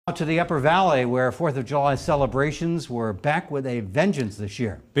Out to the Upper Valley, where 4th of July celebrations were back with a vengeance this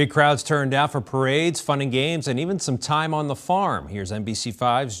year. Big crowds turned out for parades, fun and games, and even some time on the farm. Here's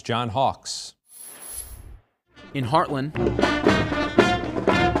NBC5's John Hawks. In Heartland,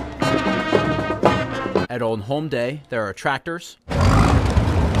 at Old Home Day, there are tractors,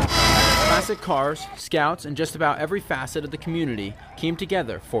 classic cars, scouts, and just about every facet of the community came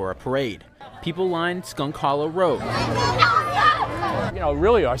together for a parade. People lined Skunk Hollow Road. You know,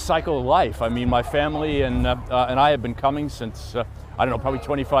 really our cycle of life. I mean, my family and I have been coming since, I don't know, probably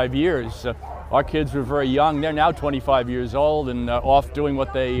 25 years. Our kids were very young. They're now 25 years old and off doing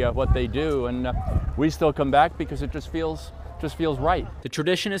what they do. And we still come back because it just feels right. The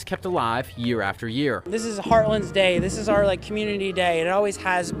tradition is kept alive year after year. This is Heartland's day. This is our community day. It always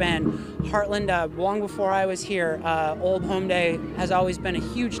has been. Heartland, long before I was here, Old Home Day has always been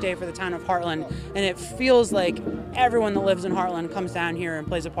a huge day for the town of Heartland, and it feels like everyone that lives in Heartland comes down here and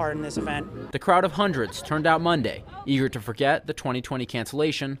plays a part in this event. The crowd of hundreds turned out Monday, eager to forget the 2020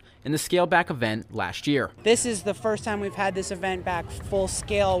 cancellation and the scaled-back event last year. This is the first time we've had this event back full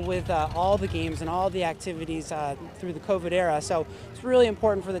scale with all the games and all the activities through the COVID era. So it's really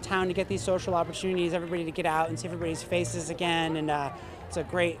important for the town to get these social opportunities, everybody to get out and see everybody's faces again, and it's a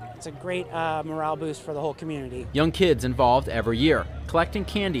great morale boost for the whole community. Young kids involved every year, collecting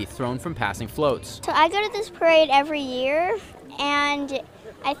candy thrown from passing floats. So I go to this parade every year, and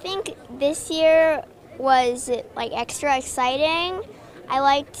I think this year was extra exciting. I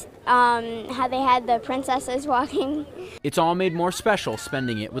liked how they had the princesses walking. It's all made more special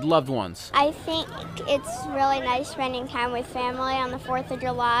spending it with loved ones. I think it's really nice spending time with family on the 4th of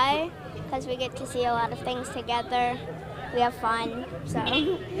July because we get to see a lot of things together. We have fun, so.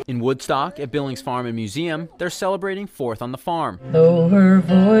 In Woodstock, at Billings Farm and Museum, they're celebrating 4th on the Farm. Though her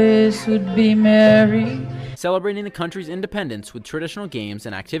voice would be merry. Celebrating the country's independence with traditional games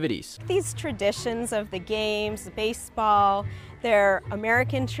and activities. These traditions of the games, the baseball, they're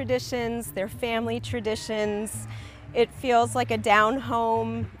American traditions, they're family traditions. It feels like a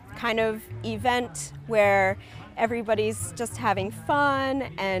down-home kind of event where everybody's just having fun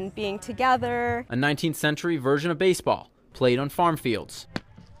and being together. A 19th century version of baseball, played on farm fields.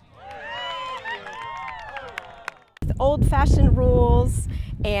 With old-fashioned rules,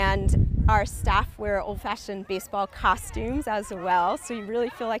 and our staff wear old-fashioned baseball costumes as well, so you really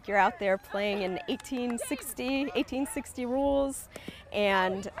feel like you're out there playing in 1860 rules,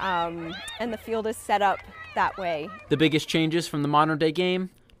 and the field is set up that way. The biggest changes from the modern-day game: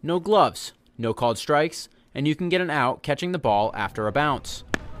 no gloves, no called strikes, and you can get an out catching the ball after a bounce.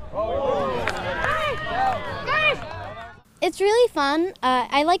 It's really fun.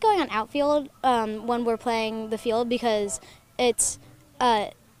 I like going on outfield when we're playing the field because it's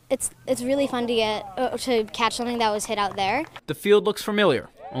really fun to get to catch something that was hit out there. The field looks familiar,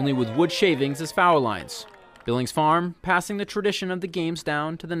 only with wood shavings as foul lines. Billings Farm passing the tradition of the games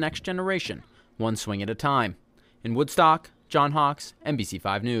down to the next generation, one swing at a time. In Woodstock, John Hawks,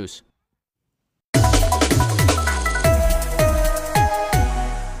 NBC5 News.